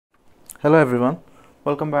Hello everyone,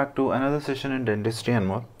 welcome back to another session in dentistry and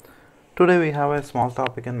more. Today we have a small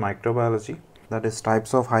topic in microbiology, that is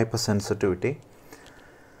types of hypersensitivity.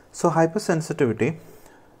 So hypersensitivity,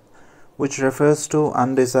 which refers to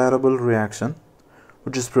undesirable reaction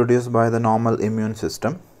which is produced by the normal immune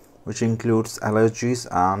system, which includes allergies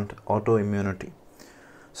and autoimmunity.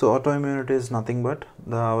 So autoimmunity is nothing but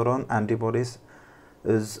our own antibodies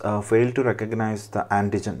is fail to recognize the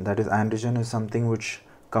antigen. That is, antigen is something which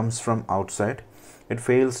comes from outside. It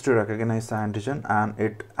fails to recognize the antigen and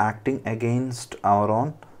it acting against our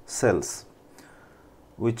own cells,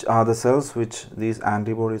 which are the cells which these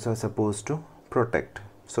antibodies are supposed to protect.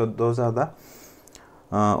 So those are the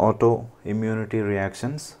autoimmunity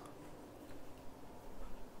reactions,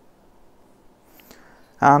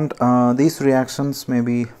 and these reactions may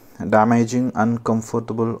be damaging,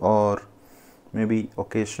 uncomfortable, or maybe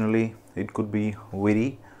occasionally it could be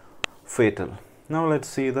very fatal. Now let's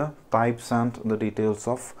see the types and the details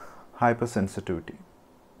of hypersensitivity.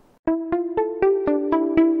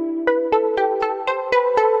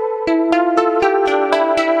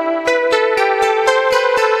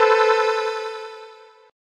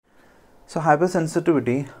 So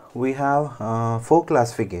hypersensitivity, we have 4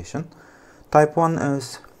 classification. Type 1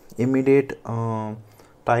 is immediate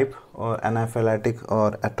type or anaphylactic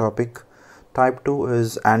or atopic. Type 2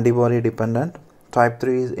 is antibody dependent. Type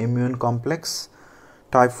 3 is immune complex.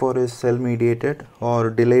 Type 4 is cell mediated or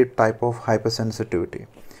delayed type of hypersensitivity.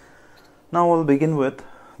 Now we'll begin with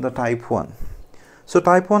the type 1. So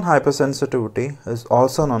type 1 hypersensitivity is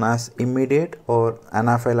also known as immediate or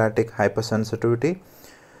anaphylactic hypersensitivity.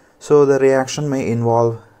 So the reaction may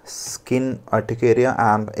involve skin urticaria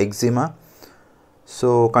and eczema.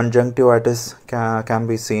 So conjunctivitis can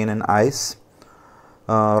be seen in eyes,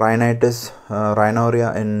 rhinitis,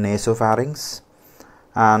 rhinorrhea in nasopharynx,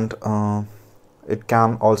 and it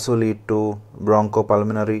can also lead to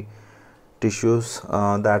bronchopulmonary tissues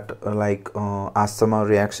that like asthma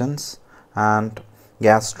reactions, and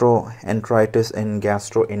gastroenteritis in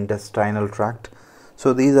gastrointestinal tract.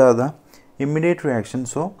 So these are the immediate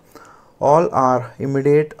reactions. So all are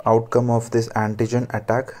immediate outcome of this antigen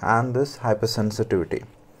attack and this hypersensitivity.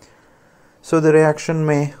 So the reaction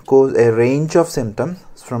may cause a range of symptoms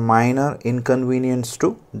from minor inconvenience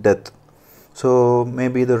to death. So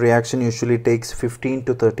maybe the reaction usually takes 15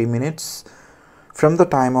 to 30 minutes from the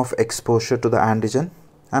time of exposure to the antigen,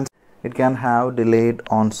 and it can have delayed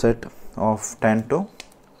onset of 10 to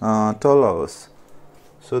 12 hours.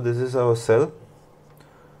 So this is our cell.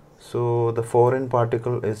 So the foreign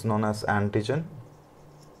particle is known as antigen,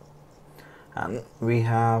 and we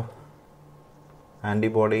have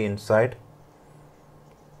antibody inside.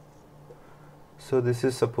 So this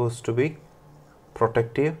is supposed to be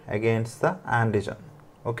protective against the antigen.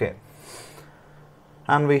 Okay,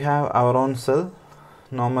 and we have our own cell,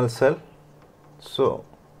 normal cell. So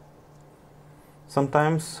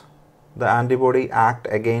sometimes the antibody act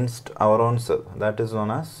against our own cell, that is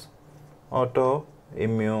known as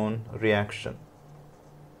autoimmune reaction.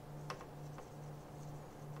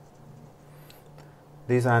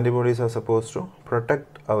 These antibodies are supposed to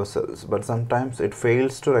protect our cells, but sometimes it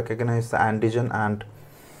fails to recognize the antigen and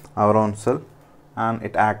our own cell, and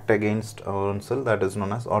it acts against our own cell. That is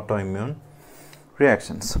known as autoimmune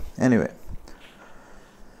reactions. Anyway,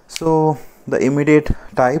 so the immediate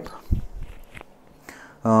type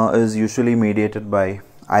is usually mediated by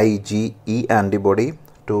IgE antibody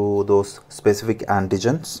to those specific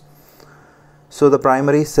antigens. So the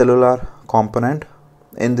primary cellular component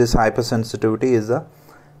in this hypersensitivity is the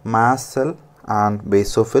mast cell and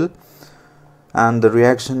basophil, and the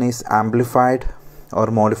reaction is amplified or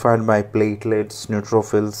modified by platelets,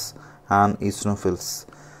 neutrophils, and eosinophils.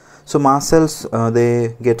 So mast cells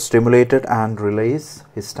they get stimulated and release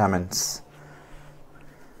histamines.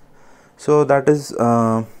 So that is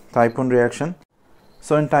type 1 reaction.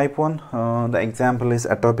 So in type 1, the example is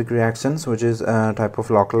atopic reactions, which is a type of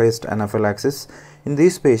localized anaphylaxis. In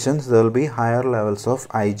these patients, there will be higher levels of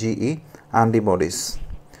IgE antibodies.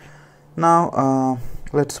 Now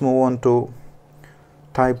let's move on to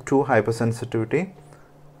type 2 hypersensitivity,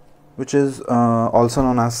 which is also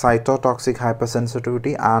known as cytotoxic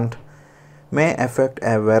hypersensitivity and may affect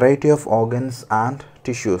a variety of organs and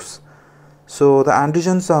tissues. So the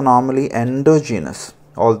antigens are normally endogenous,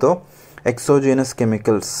 although exogenous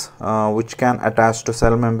chemicals which can attach to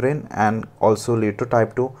cell membrane and also lead to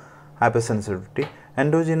type 2 hypersensitivity.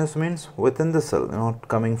 Endogenous means within the cell, not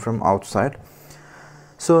coming from outside.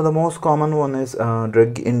 So the most common one is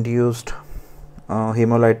drug induced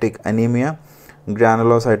hemolytic anemia,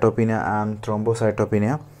 granulocytopenia, and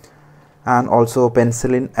thrombocytopenia. and also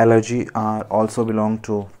penicillin allergy are also belong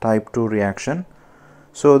to type 2 reaction.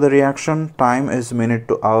 So the reaction time is minute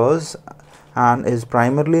to hours and is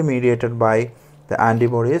primarily mediated by the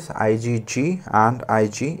antibodies IgG and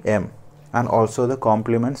IgM and also the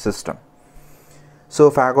complement system.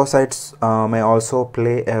 So phagocytes may also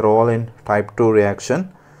play a role in type 2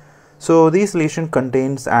 reaction. So these lesion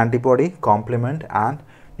contains antibody, complement and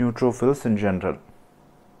neutrophils in general.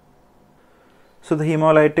 So the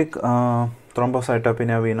hemolytic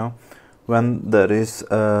thrombocytopenia, we know when there is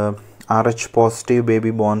a Rh positive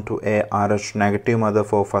baby born to a Rh negative mother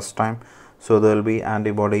for first time, so there will be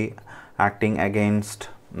antibody acting against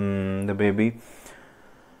the baby.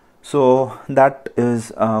 So that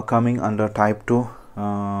is coming under type 2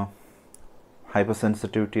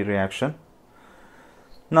 hypersensitivity reaction.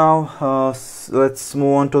 Now let's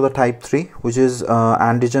move on to the type 3, which is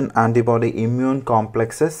antigen antibody immune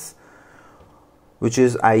complexes, which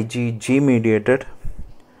is IgG mediated,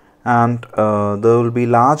 and there will be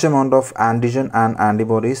large amount of antigen and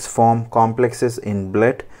antibodies form complexes in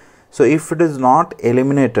blood. So if it is not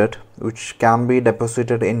eliminated, which can be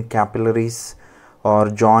deposited in capillaries or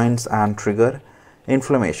joints and trigger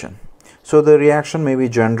inflammation. So the reaction may be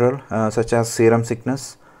general, such as serum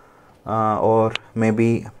sickness, or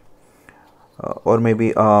maybe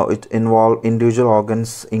it involve individual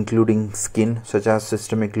organs including skin, such as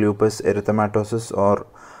systemic lupus erythematosus or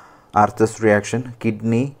Arthus reaction,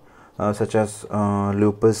 kidney, such as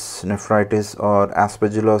lupus nephritis or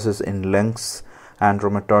aspergillosis in lungs, and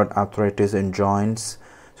rheumatoid arthritis in joints.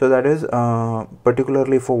 So that is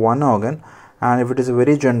particularly for one organ, and if it is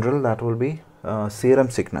very general, that will be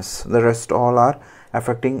serum sickness. The rest all are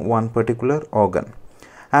affecting one particular organ.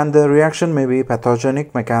 And the reaction may be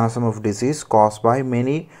pathogenic mechanism of disease caused by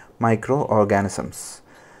many microorganisms.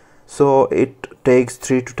 So it takes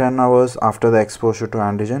 3 to 10 hours after the exposure to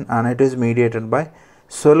antigen, and it is mediated by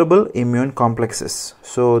soluble immune complexes.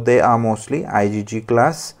 So they are mostly IgG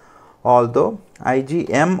class, although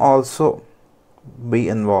IgM also be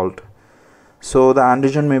involved. So the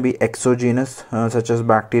antigen may be exogenous, such as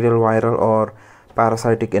bacterial, viral or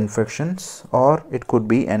parasitic infections, or it could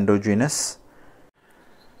be endogenous.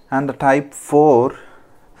 And the type 4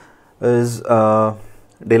 is a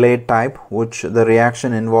delayed type, which the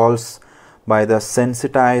reaction involves by the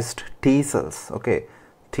sensitized T cells. Okay,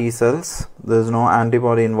 T cells, there is no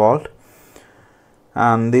antibody involved,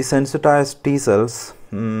 and the sensitized T cells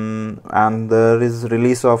and there is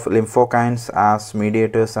release of lymphokines as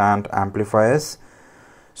mediators and amplifiers.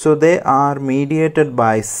 So they are mediated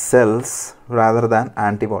by cells rather than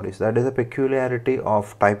antibodies. That is a peculiarity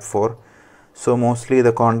of type 4. So mostly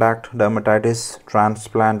the contact dermatitis,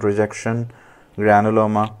 transplant rejection,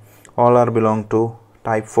 granuloma, all are belong to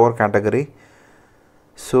type 4 category.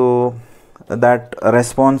 So that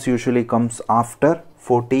response usually comes after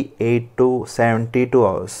 48 to 72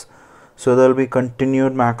 hours. So there will be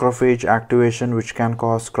continued macrophage activation, which can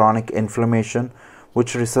cause chronic inflammation,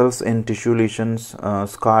 which results in tissue lesions,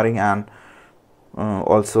 scarring and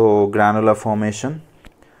also granular formation.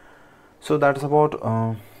 So that's about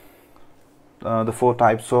the 4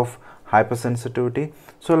 types of hypersensitivity.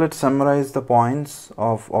 So let's summarize the points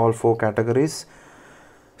of all 4 categories.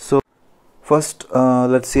 So first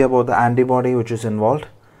let's see about the antibody which is involved.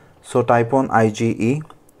 So type 1 IgE,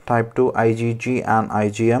 type 2 IgG and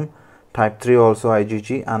IgM, type 3 also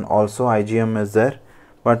IgG, and also IgM is there,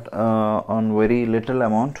 but on very little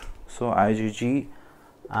amount. So IgG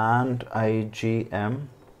and IgM,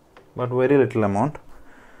 but very little amount.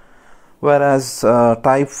 Whereas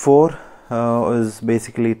type 4 is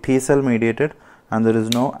basically T cell mediated and there is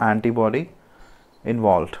no antibody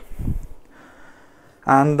involved.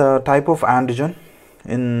 And the type of antigen,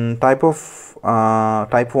 in type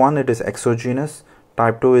 1 it is exogenous,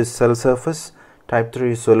 type 2 is cell surface, type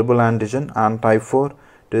 3 is soluble antigen, and type 4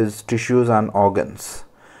 it is tissues and organs.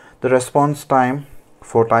 The response time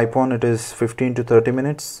for type 1 it is 15 to 30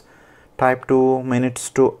 minutes, type 2 minutes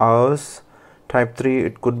to hours, type 3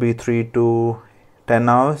 it could be 3 to 10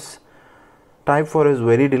 hours, type 4 is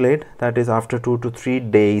very delayed, that is after 2 to 3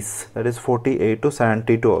 days, that is 48 to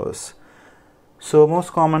 72 hours. So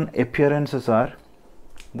most common appearances are,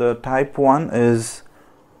 the type 1 is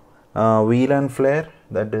wheal and flare,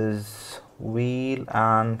 that is wheal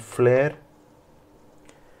and flare.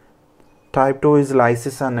 Type 2 is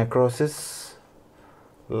lysis and necrosis,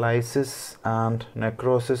 lysis and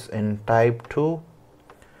necrosis in type 2.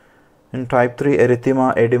 In type 3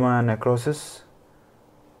 erythema, edema and necrosis,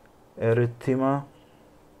 erythema,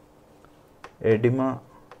 edema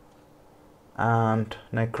and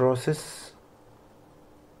necrosis.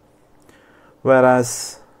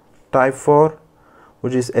 Whereas type 4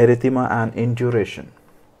 which is erythema and induration.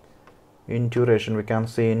 Induration, we can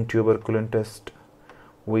see in tuberculin test,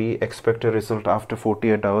 we expect a result after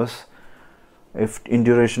 48 hours. If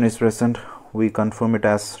induration is present, we confirm it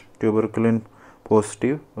as tuberculin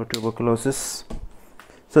positive or tuberculosis.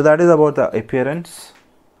 So that is about the appearance.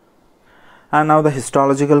 And now the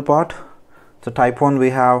histological part. So type 1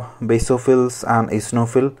 we have basophils and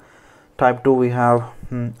eosinophil. Type 2 we have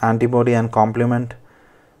antibody and complement.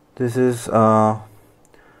 This is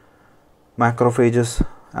macrophages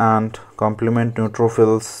and complement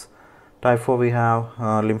neutrophils. Type 4 we have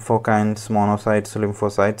lymphokines, monocytes,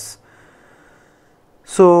 lymphocytes.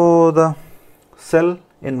 So the cell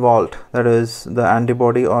involved, that is the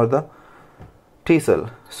antibody or the T cell.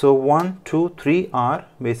 So 1, 2, 3 are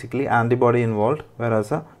basically antibody involved, whereas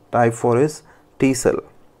the type 4 is T cell.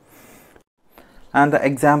 And the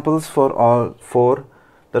examples for all four,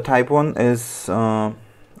 the type 1 is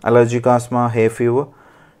allergic asthma, hay fever.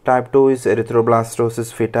 Type 2 is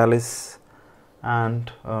erythroblastosis fetalis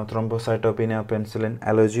and thrombocytopenia penicillin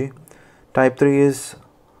allergy. Type 3 is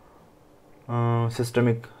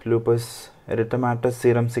systemic lupus erythematous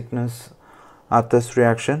serum sickness Arthus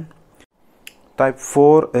reaction. Type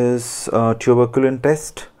 4 is tuberculin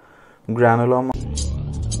test, granuloma.